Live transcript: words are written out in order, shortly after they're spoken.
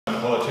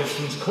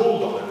politicians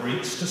called on the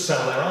Greeks to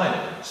sell their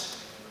islands.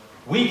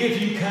 "We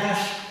give you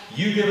cash,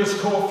 you give us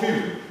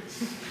Corfu,"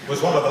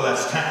 was one of the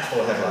less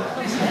tactful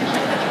headlines.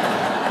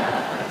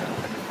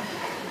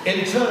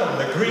 In turn,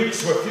 the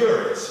Greeks were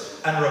furious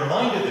and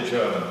reminded the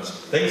Germans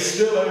they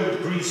still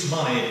owed Greece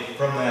money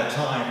from their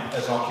time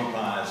as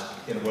occupiers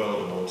in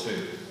World War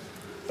II.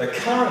 The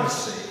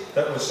currency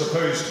that was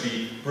supposed to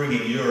be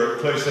bringing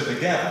Europe closer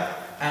together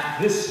at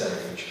this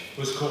stage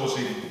was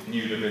causing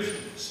new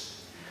divisions.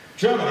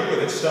 Germany, with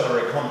its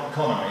stellar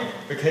economy,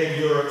 became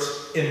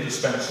Europe's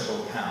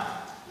indispensable power.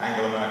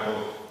 Angela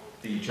Merkel,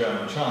 the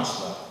German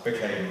Chancellor,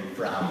 became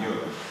Frau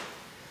Europe.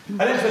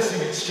 An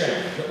interesting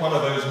exchange at one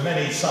of those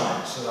many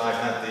sites that I've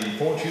had the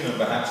fortune and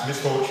perhaps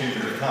misfortune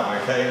to cover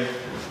came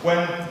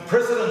when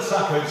President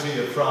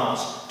Sarkozy of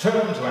France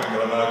turned to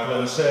Angela Merkel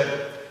and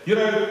said, "You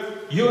know,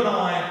 you and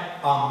I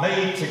are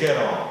made to get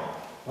on.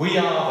 We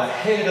are the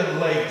head and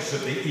legs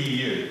of the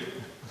EU."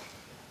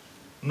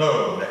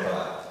 "No,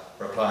 Nicola,"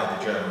 replied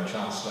the German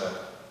Chancellor,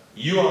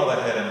 "you are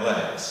the head and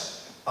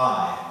legs.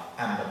 I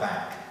am the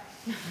back."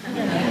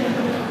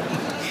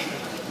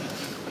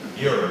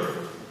 Europe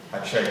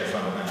had changed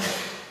fundamentally.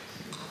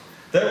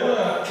 There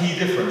were key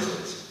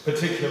differences,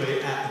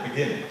 particularly at the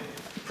beginning.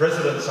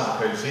 President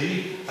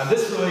Sarkozy, and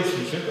this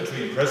relationship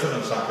between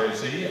President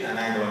Sarkozy and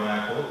Angela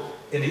Merkel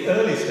in the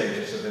early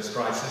stages of this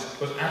crisis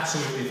was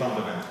absolutely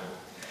fundamental.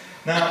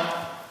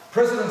 Now,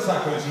 President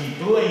Sarkozy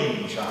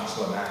blamed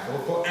Chancellor Merkel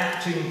for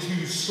acting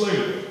too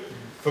slowly,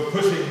 for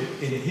putting,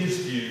 in his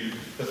view,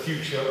 the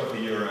future of the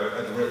euro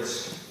at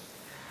risk.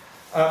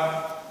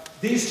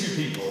 These two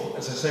people,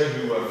 as I say,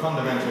 who were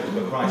fundamental to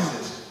the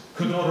crisis,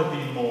 could not have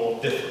been more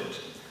different.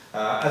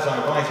 As I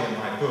write in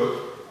my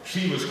book,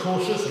 she was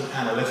cautious and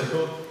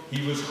analytical,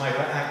 he was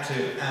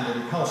hyperactive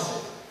and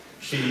impulsive.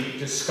 She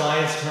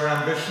disguised her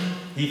ambition,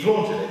 he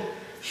flaunted it.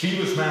 She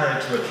was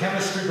married to a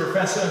chemistry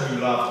professor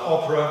who loved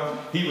opera,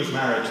 he was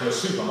married to a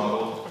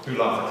supermodel who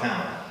loved the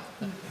camera.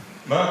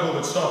 Merkel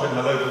would stop in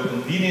her local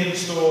convenience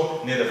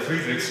store near the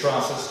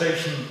Friedrichstrasse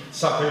station.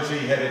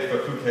 Sarkozy headed for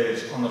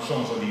Fouquet's on the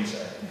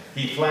Champs-Élysées.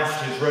 He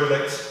flashed his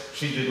Rolex,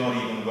 she did not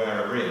even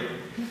wear a ring.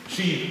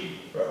 She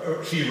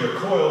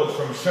recoiled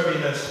from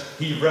showiness,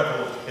 he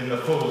revelled in the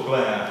full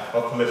glare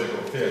of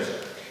political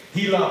theatre.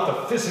 He loved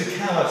the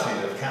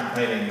physicality of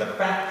campaigning, the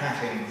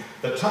backpacking,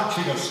 the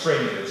touching of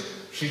strangers.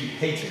 She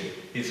hated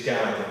his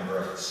Gallic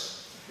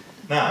embrace.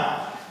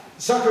 Now,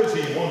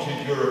 Sarkozy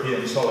wanted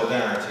European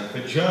solidarity,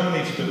 for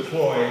Germany to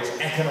deploy its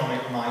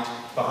economic might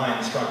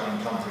behind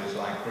struggling countries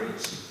like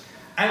Greece.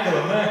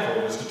 Angela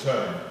Merkel was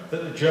determined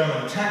that the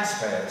German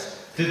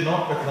taxpayers did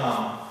not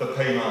become the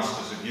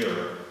paymasters of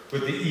Europe,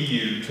 with the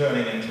EU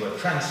turning into a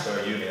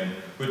transfer union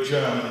with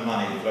German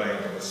money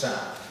flowing to the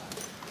south.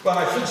 But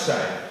I should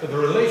say that the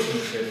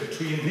relationship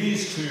between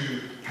these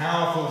two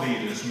powerful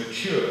leaders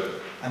matured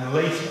and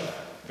later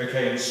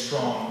became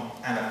strong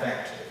and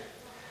effective.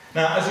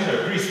 Now, as you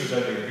know, Greece was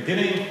only the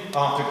beginning.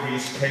 After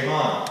Greece came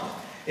Ireland.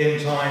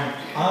 In time,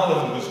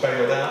 Ireland was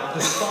bailed out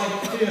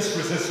despite fierce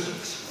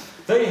resistance.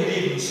 They had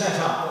even set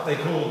up what they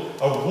called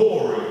a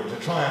war room to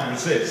try and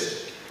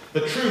resist.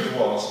 The truth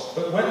was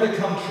that when the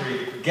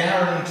country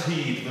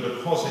guaranteed the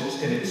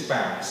deposits in its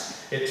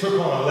banks, it took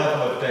on a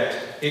level of debt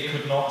it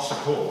could not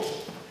support.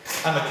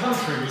 And the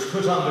country was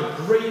put under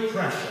great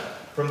pressure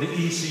from the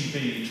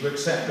ECB to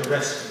accept the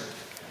rescue.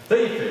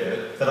 They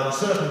feared that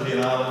uncertainty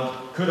in Ireland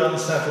could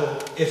unsettle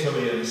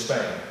Italy and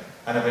Spain,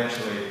 and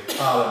eventually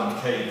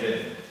Ireland caved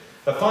in.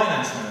 The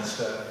finance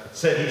minister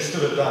said he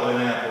stood at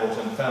Dublin Airport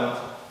and felt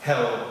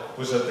hell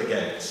was at the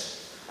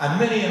gates. And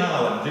many in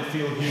Ireland did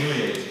feel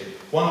humiliated.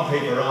 One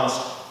paper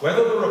asked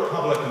whether the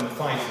Republican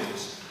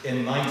fighters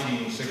in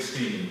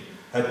 1916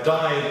 had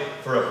died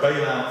for a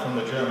bailout from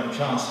the German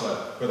Chancellor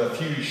with a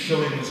few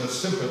shillings of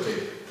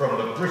sympathy from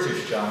the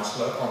British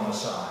Chancellor on the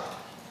side.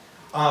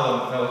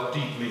 Ireland felt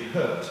deeply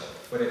hurt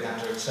when it had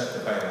to accept the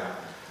bailout.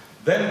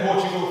 Then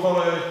Portugal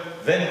followed,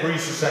 then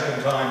Greece a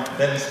second time,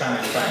 then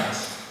Spanish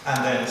banks,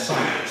 and then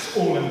Cyprus,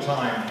 all in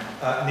time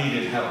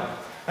needed help.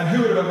 And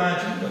who would have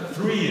imagined that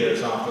 3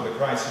 years after the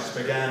crisis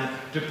began,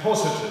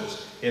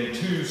 depositors in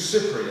 2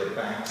 Cypriot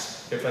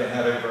banks, if they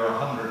had over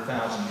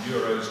 100,000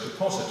 euros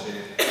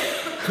deposited,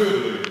 could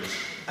lose,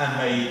 and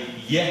may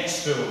yet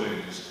still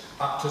lose,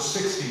 up to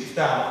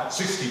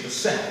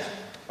 60%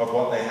 of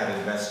what they had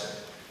invested.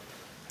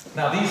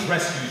 Now, these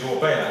rescues or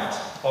bailouts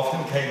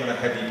often came at a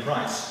heavy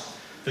price.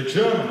 The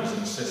Germans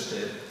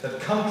insisted that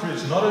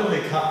countries not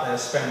only cut their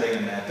spending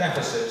and their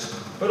deficits,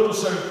 but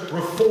also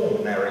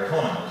reform their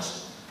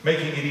economies,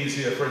 making it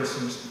easier, for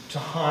instance, to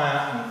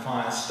hire and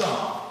fire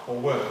staff or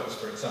workers,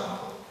 for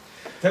example.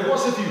 There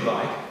was, if you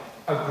like,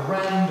 a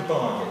grand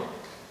bargain.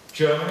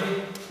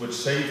 Germany would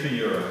save the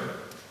euro,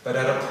 but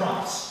at a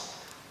price.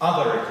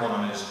 Other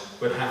economies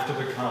would have to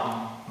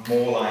become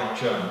more like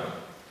Germany.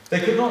 They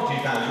could not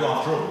devalue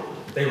after all.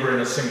 They were in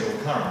a single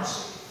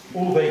currency.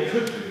 All they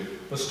could do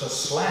was to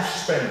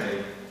slash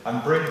spending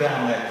and bring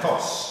down their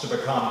costs to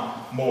become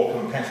more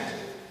competitive.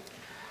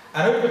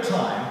 And over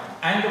time,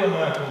 Angela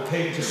Merkel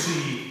came to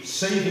see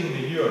saving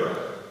the euro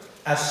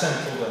as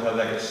central to her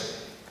legacy.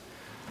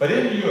 But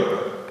in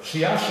Europe,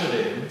 she ushered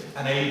in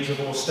an age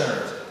of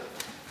austerity.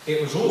 It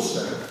was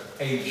also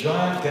a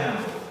giant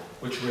gamble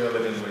which we are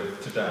living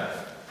with today,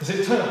 because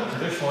it turned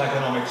traditional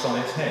economics on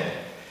its head.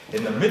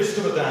 In the midst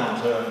of a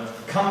downturn,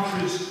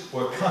 countries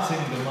were cutting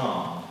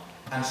demand,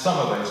 and some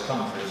of those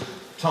countries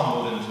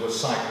tumbled into a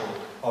cycle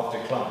of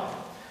decline.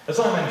 As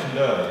I mentioned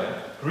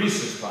earlier,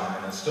 Greece's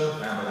Prime Minister,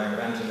 now the name of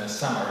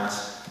Antonis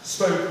Samaras,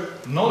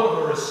 spoke not of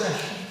a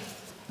recession,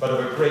 but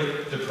of a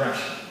Great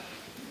Depression.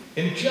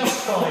 In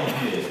just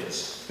 5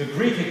 years, the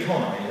Greek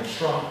economy has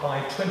shrunk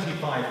by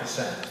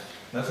 25%.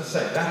 And as I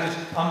say, that is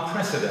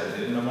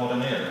unprecedented in the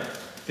modern era.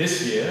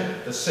 This year,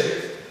 the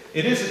 6th,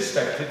 it is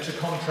expected to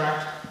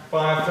contract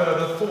by a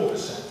further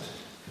 4%.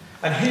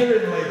 And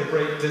herein lay the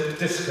great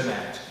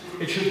disconnect.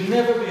 It should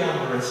never be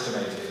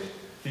underestimated,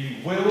 the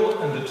will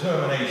and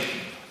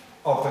determination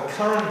of the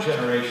current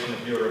generation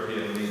of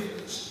European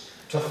leaders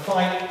to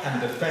fight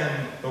and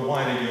defend the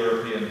wider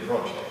European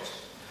project.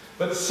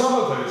 But some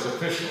of those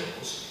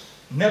officials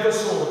never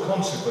saw the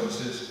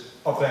consequences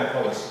of their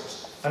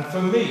policies. And for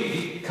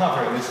me,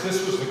 covering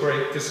this was the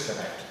great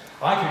disconnect.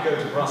 I could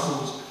go to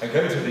Brussels and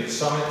go to these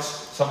summits,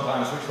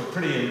 sometimes which were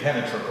pretty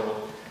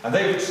impenetrable, and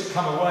they would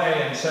come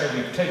away and say,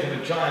 we've taken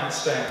a giant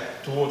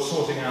step towards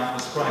sorting out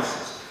this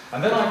crisis.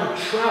 And then I would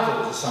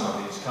travel to some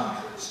of these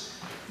countries,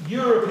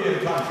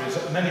 European countries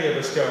that many of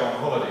us go on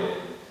holiday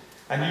in,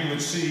 and you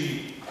would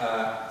see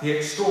the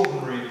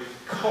extraordinary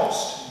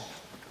cost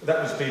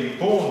that was being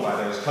borne by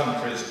those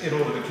countries in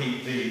order to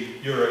keep the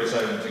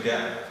Eurozone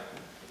together.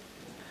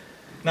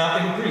 Now,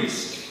 in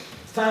Greece,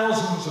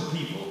 thousands of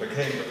people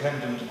became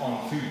dependent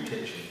on food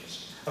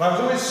kitchens. And I was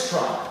always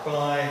struck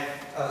by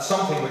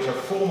something which a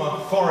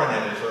former foreign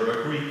editor of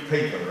a Greek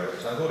paper wrote.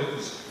 I thought it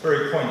was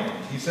very poignant.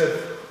 He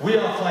said, "We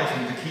are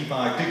fighting to keep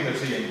our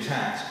dignity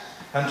intact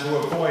and to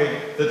avoid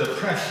the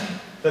depression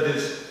that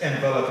is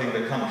enveloping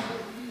the country.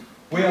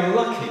 We are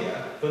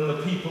luckier than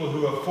the people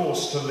who are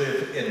forced to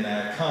live in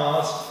their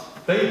cars.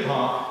 They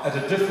park at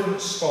a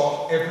different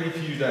spot every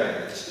few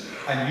days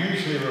and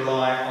usually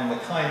rely on the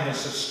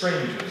kindness of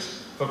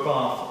strangers for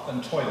bath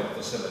and toilet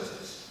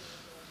facilities."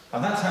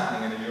 And that's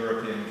happening in a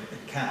European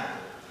capital.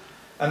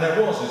 And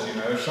there was, as you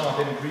know, a sharp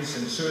increase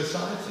in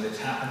suicides, and it's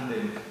happened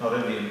not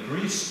only in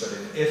Greece, but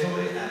in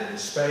Italy and in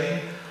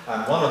Spain.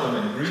 And one of them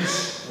in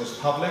Greece was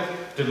public.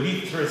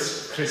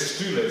 Dimitris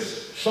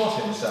Christoulis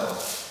shot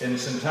himself in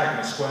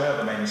Syntagma Square,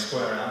 the main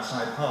square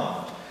outside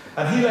Parliament.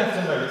 And he left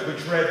a note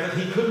which read that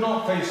he could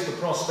not face the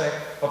prospect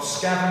of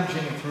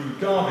scavenging through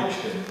garbage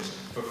bins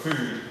for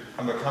food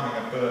and becoming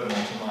a burden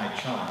to my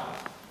child.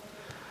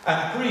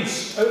 And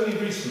Greece, only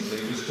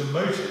recently, was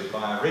demoted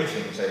by a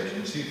ratings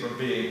agency from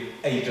being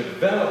a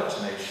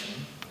developed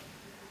nation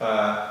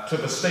to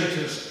the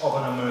status of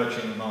an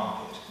emerging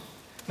market.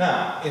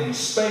 Now, in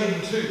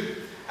Spain too,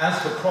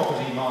 as the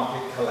property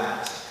market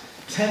collapsed,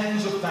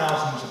 tens of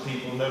thousands of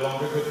people no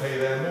longer could pay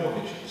their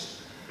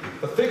mortgages.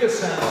 The figure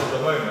stands at the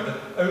moment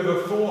that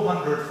over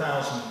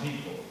 400,000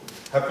 people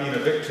have been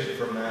evicted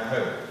from their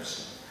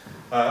homes.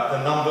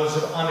 The numbers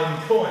of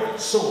unemployed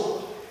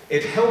soared.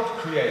 It helped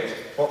create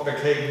what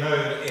became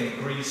known in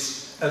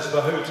Greece as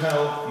the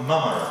hotel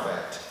mama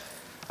effect,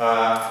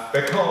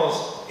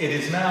 because it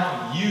is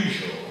now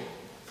usual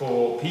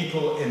for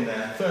people in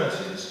their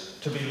 30s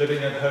to be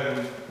living at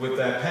home with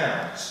their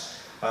parents.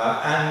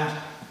 And,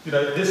 you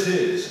know, this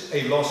is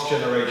a lost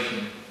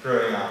generation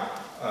growing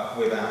up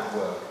without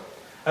work.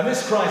 And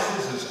this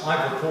crisis, as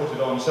I've reported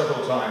on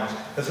several times,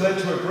 has led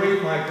to a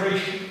great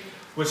migration,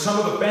 with some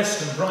of the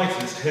best and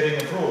brightest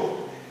heading abroad.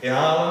 In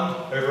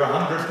Ireland, over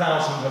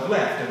 100,000 have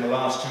left in the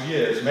last 2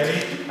 years,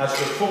 many, as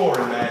before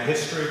in their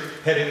history,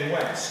 heading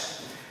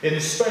west.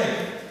 In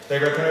Spain, they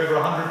reckon over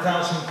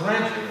 100,000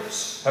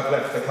 graduates have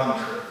left the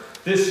country.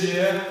 This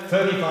year,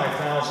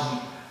 35,000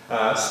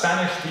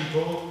 Spanish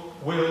people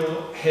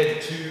will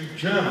head to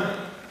Germany.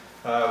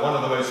 One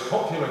of the most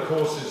popular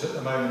courses at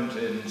the moment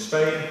in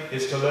Spain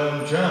is to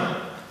learn German,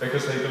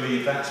 because they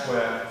believe that's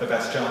where the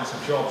best chance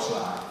of jobs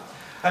lie.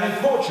 And in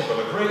Portugal,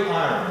 a great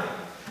irony,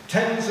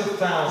 tens of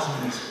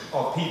thousands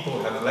of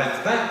people have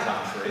left that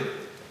country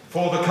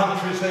for the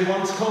countries they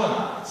once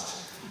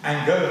colonized.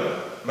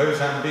 Angola,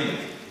 Mozambique.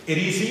 It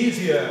is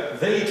easier,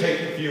 they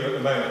take the view at the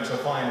moment, to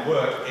find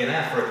work in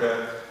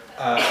Africa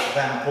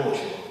than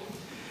Portugal.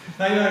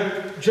 Now, you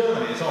know,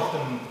 Germany is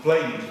often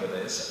blamed for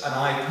this, and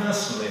I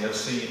personally have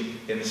seen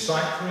in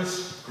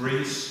Cyprus,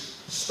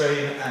 Greece,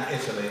 Spain and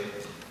Italy,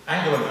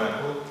 Angela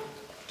Merkel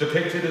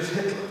depicted as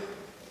Hitler.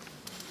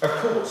 Of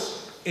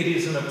course, it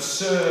is an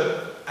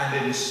absurd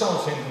and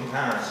insulting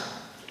comparison.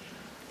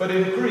 But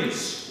in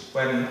Greece,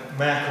 when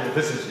Merkel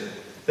visited,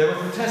 there were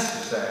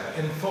protesters there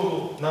in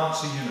full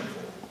Nazi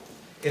uniform.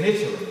 In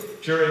Italy,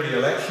 during the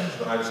elections,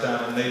 when I was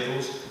down in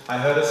Naples, I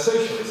heard a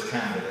socialist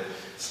candidate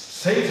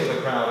say to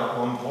the crowd at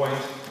one point,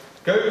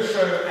 "Go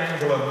show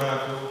Angela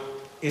Merkel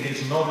it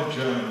is not a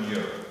German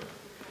Europe."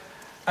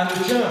 And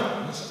the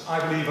Germans, I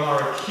believe,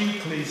 are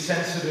acutely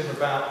sensitive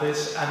about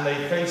this, and they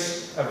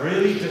face a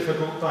really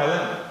difficult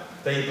dilemma.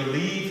 They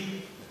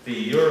believe the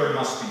euro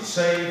must be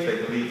saved,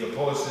 they believe the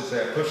policies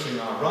they're pushing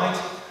are right,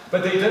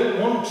 But they don't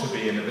want to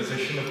be in a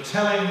position of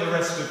telling the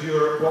rest of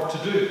Europe what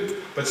to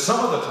do. But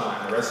some of the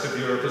time, the rest of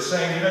Europe is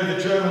saying, you know,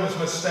 the Germans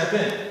must step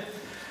in.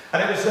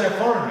 And it was their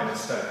foreign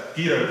minister,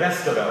 Guido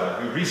Westerwelle,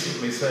 who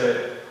recently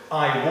said,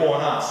 I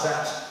warn us,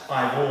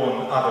 I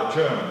warn other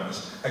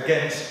Germans,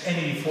 against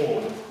any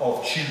form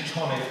of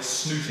Teutonic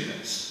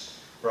snootiness.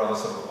 Rather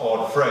sort of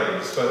odd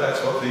phrase, but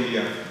that's what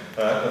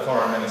the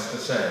foreign minister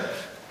said.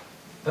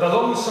 But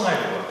alongside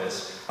all of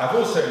this, I've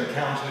also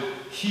encountered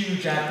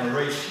huge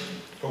admiration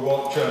for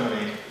what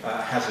Germany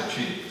has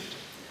achieved.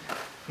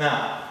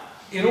 Now,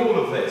 in all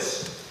of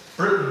this,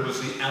 Britain was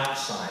the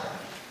outsider,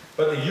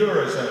 but the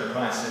Eurozone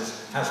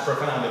crisis has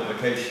profound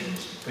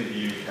implications for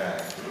the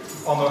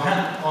UK. On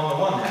the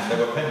one hand,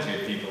 there were plenty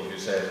of people who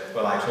said,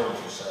 well, I told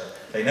you so.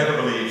 They never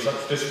believed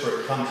such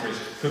disparate countries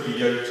could be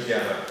yoked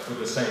together with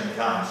the same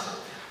currency.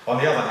 On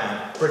the other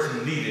hand,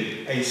 Britain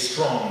needed a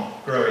strong,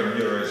 growing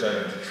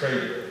Eurozone to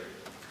trade with.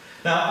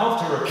 Now,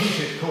 after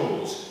repeated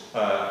calls,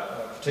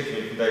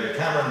 particularly from David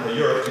Cameron, for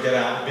Europe to get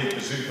out the big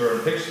bazooka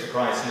and fix the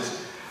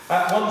crisis,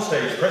 at one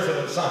stage,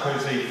 President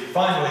Sarkozy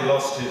finally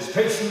lost his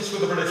patience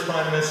with the British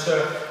Prime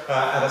Minister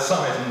at a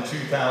summit in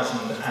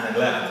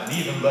 2011. And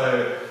even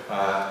though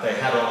they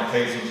had on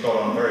occasions got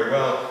on very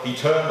well, he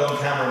turned on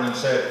Cameron and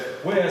said,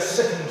 we're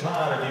sick and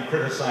tired of you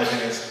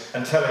criticising us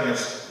and telling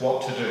us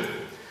what to do.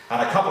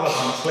 And a couple of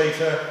months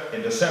later,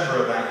 in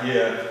December of that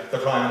year, the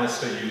Prime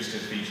Minister used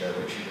his veto,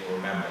 which you will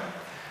remember.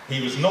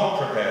 He was not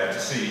prepared to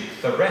see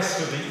the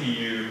rest of the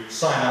EU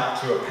sign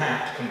up to a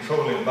pact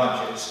controlling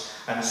budgets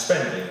and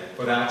spending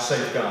without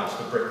safeguards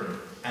for Britain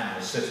and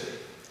the city.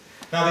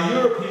 Now, the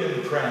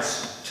European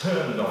press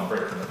turned on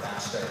Britain at that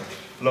stage.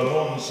 Le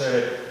Monde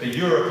said, the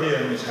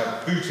Europeans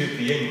have booted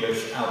the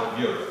English out of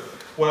Europe.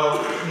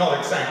 Well, not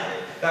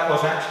exactly. That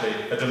was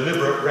actually a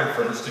deliberate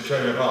reference to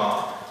Joan of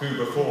Arc, who,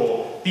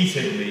 before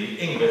beating the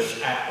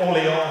English at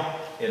Orleans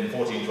in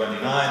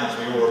 1429, as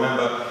we all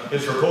remember,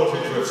 is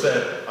reported to have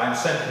said, I'm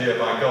sent here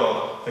by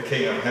God, the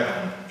King of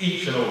Heaven,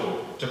 each and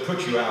all, to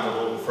put you out of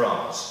all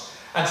France.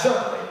 And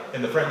certainly,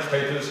 in the French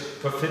papers,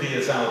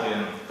 perfidious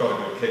Albion got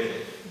a good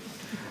kicking.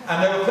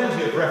 And there were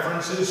plenty of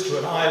references to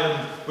an island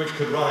which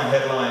could run a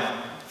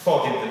headline,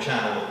 Fog in the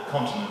Channel,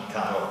 Continent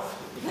Cut Off.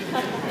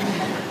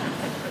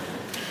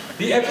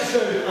 The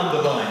episode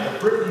underlined that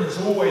Britain has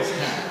always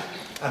had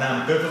an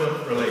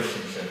ambivalent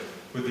relationship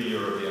with the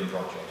European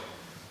project.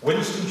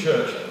 Winston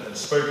Churchill had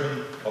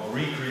spoken of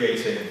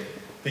recreating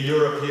the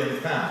European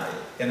family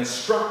in a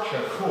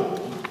structure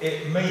called,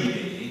 it may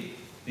be,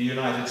 the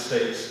United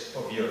States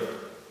of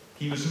Europe.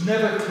 He was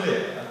never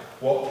clear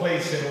what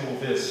place in all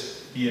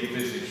this he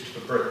envisaged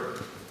for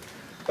Britain.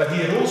 But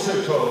he had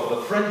also told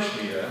the French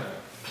leader,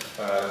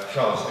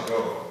 Charles de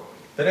Gaulle,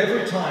 that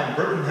every time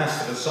Britain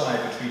has to decide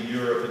between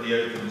Europe and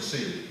the open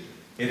sea,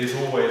 it is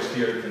always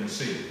the open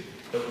sea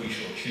that we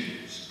shall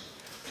choose.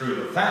 Through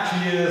the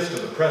Thatcher years to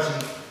the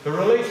present, the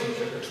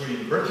relationship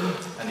between Britain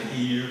and the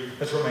EU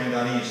has remained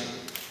uneasy.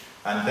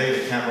 And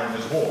David Cameron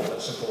has warned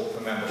that support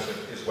for membership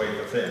is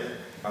wafer thin,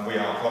 and we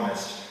are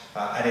promised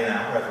an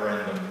in-out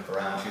referendum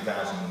around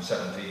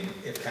 2017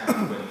 if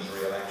Cameron wins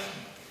re-election.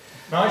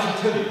 Now, I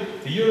should tell you,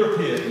 the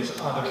Europeans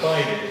are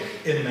divided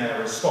in their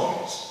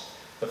response.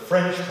 The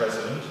French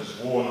president has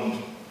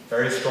warned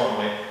very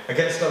strongly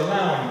against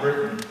allowing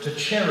Britain to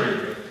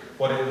cherry-pick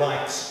what it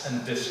likes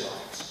and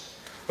dislikes.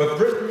 But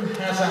Britain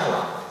has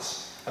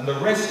allies, and the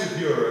rest of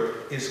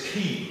Europe is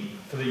keen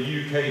for the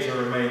UK to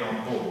remain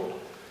on board.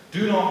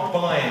 Do not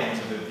buy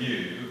into the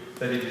view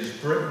that it is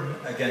Britain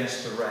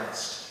against the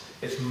rest.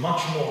 It's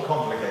much more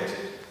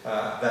complicated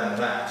than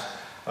that.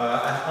 And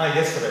I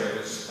yesterday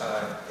was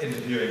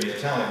interviewing the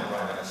Italian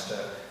Prime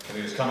Minister, who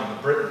is coming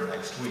to Britain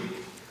next week.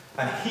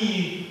 And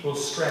he will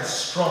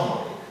stress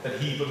strongly that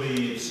he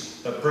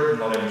believes that Britain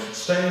not only should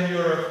stay in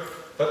Europe,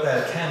 but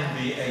there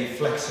can be a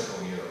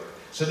flexible Europe.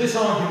 So this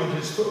argument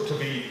is to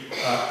be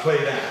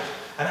played out.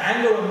 And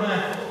Angela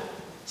Merkel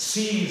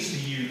sees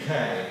the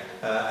UK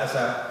as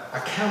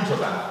a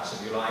counterbalance,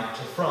 if you like,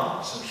 to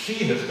France. And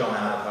she has gone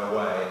out of her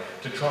way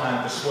to try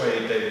and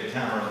persuade David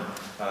Cameron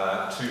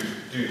to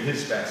do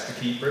his best to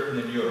keep Britain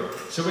in Europe.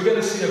 So we're going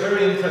to see a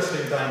very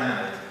interesting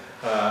dynamic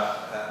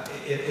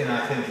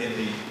I think,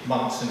 in the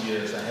months and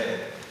years ahead.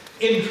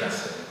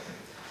 Interesting.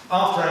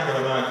 After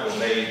Angela Merkel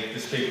made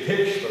this big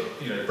pitch for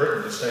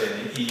Britain to stay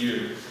in the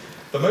EU,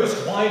 the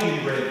most widely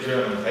read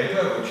German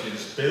paper, which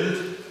is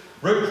Bild,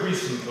 wrote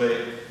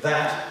recently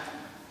that,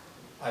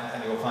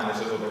 and you'll find this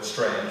a little bit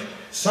strange,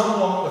 some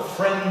want the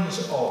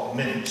friends of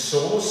mint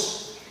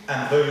sauce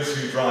and those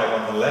who drive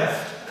on the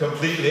left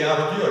completely out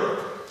of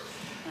Europe.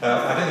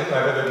 I don't think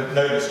I've ever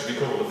noticed to be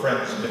called the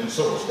friends of mint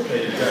sauce, but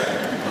there you go.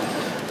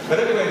 But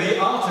anyway, the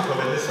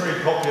article in this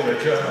very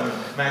popular German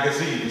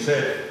magazine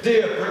said,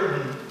 Dear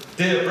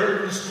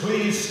Britons,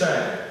 please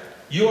stay.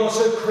 You are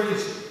so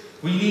crazy.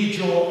 We need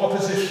your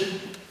opposition,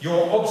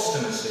 your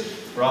obstinacy,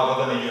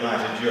 rather than a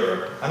united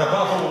Europe. And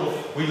above all,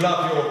 we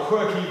love your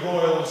quirky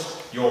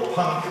royals, your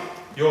punk,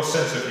 your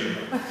sense of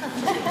humour.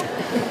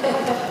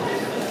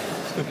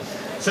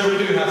 So we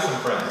do have some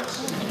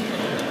friends.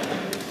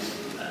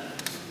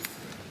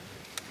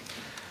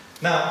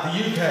 Now, the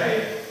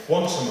UK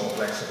wants a more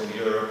flexible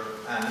Europe,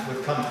 and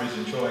with countries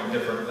enjoying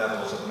different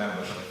levels of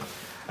membership.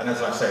 And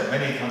as I said,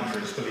 many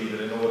countries believe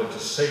that in order to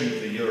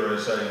save the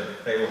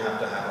Eurozone, they will have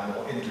to have a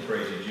more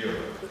integrated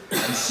Europe.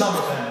 And some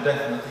of them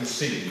definitely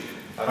see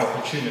an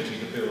opportunity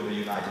to build the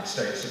United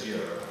States of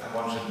Europe. And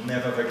one should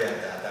never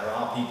forget that. There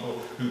are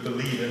people who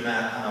believe in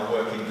that and are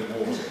working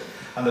towards it.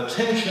 And the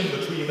tension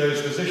between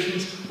those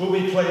positions will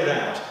be played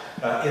out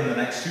in the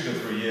next 2 to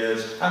 3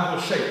 years and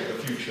will shape the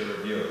future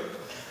of Europe.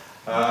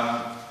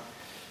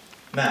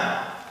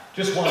 Now,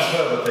 just one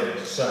further thing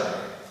to say.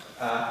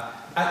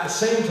 At the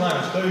same time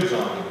as those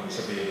arguments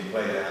are being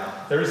played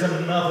out, there is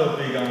another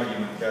big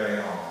argument going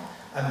on,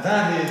 and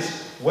that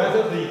is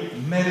whether the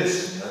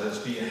medicine that has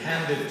been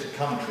handed to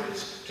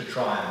countries to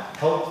try and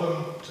help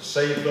them, to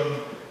save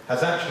them,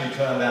 has actually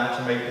turned out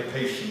to make the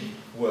patient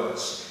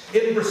worse.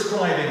 In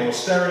prescribing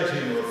austerity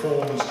and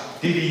reforms,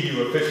 did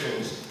EU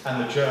officials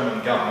and the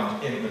German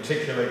government in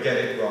particular get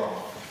it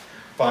wrong?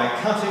 By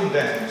cutting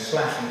debt and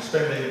slashing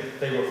spending,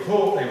 they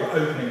thought they were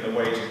opening the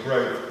way to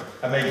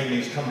growth and making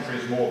these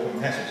countries more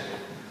competitive.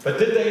 But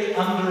did they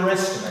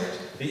underestimate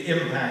the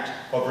impact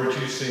of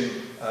reducing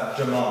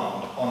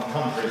demand on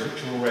countries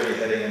which are already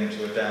heading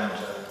into a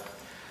downturn?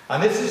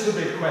 And this is the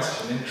big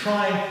question. In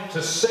trying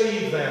to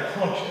save their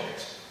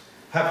project,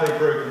 have they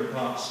broken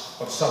parts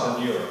of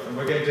southern Europe? And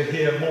we're going to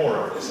hear more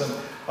of this. And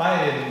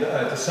I, in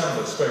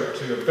December, spoke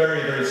to a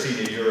very, very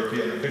senior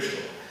European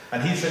official.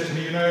 And he said to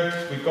me, you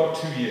know, we've got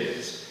 2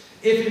 years.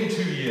 If in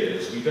 2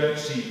 years we don't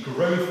see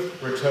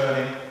growth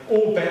returning,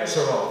 all bets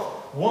are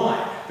off.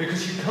 Why?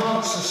 Because you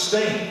can't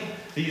sustain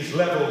these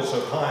levels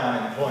of high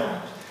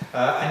unemployment.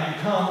 And you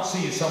can't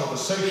see some of the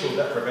social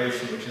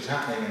deprivation which is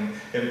happening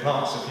in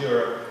parts of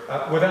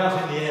Europe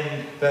without, in the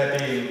end, there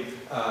being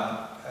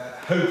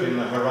hope in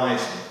the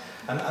horizon.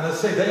 And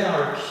as I say, they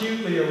are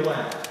acutely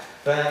aware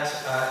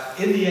that,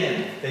 in the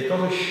end, they've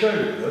got to show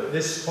that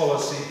this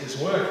policy is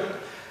working.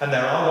 And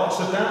there are lots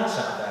of doubts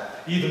out there.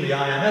 Even the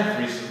IMF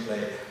recently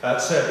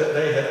said that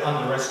they had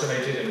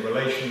underestimated in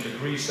relation to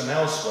Greece and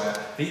elsewhere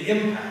the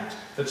impact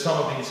that some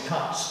of these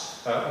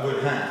cuts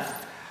would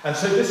have. And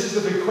so this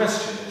is the big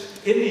question,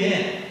 is in the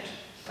end,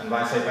 and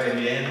I say by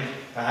in the end,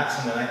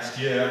 perhaps in the next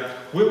year,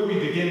 will we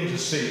begin to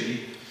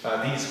see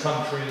these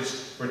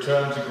countries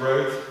return to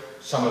growth?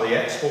 Some of the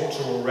exports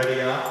are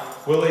already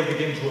up. Will they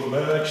begin to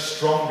emerge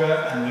stronger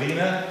and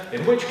leaner?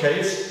 In which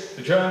case,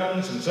 the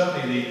Germans and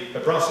certainly the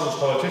Brussels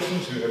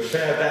politicians who have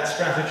shared that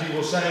strategy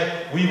will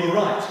say, we were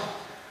right.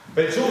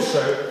 But it's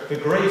also the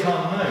great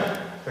unknown,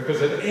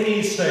 because at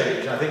any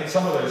stage, I think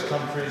some of those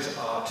countries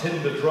are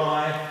tinder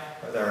dry.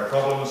 There are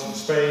problems in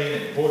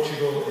Spain, in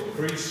Portugal, in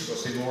Greece. We'll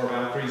see more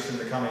about Greece in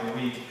the coming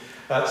week.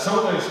 Some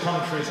of those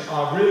countries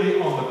are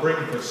really on the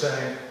brink of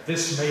saying,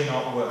 this may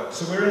not work.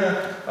 So we're in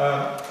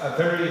a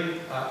very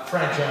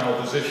fragile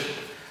position.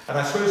 And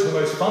I suppose the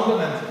most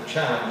fundamental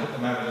challenge at the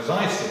moment, as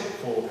I see it,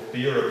 for the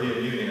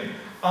European Union,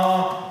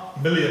 are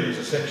millions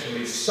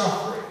essentially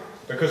suffering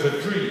because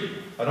a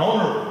dream, an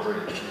honourable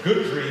dream, a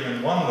good dream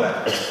in one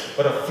level,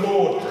 but a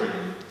flawed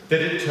dream,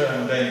 did it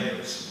turn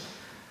dangerous?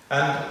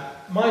 And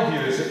my view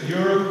is that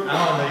Europe,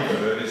 our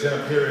neighbourhood, is in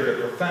a period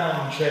of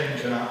profound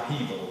change and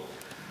upheaval.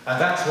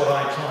 And that's what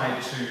I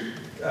tried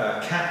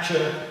to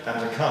capture and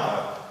to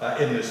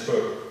cover in this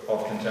book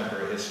of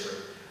contemporary history.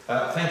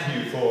 Thank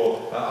you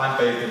for, I'm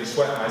bathed in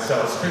sweat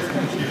myself, so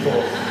thank you for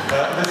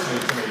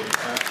listening to me.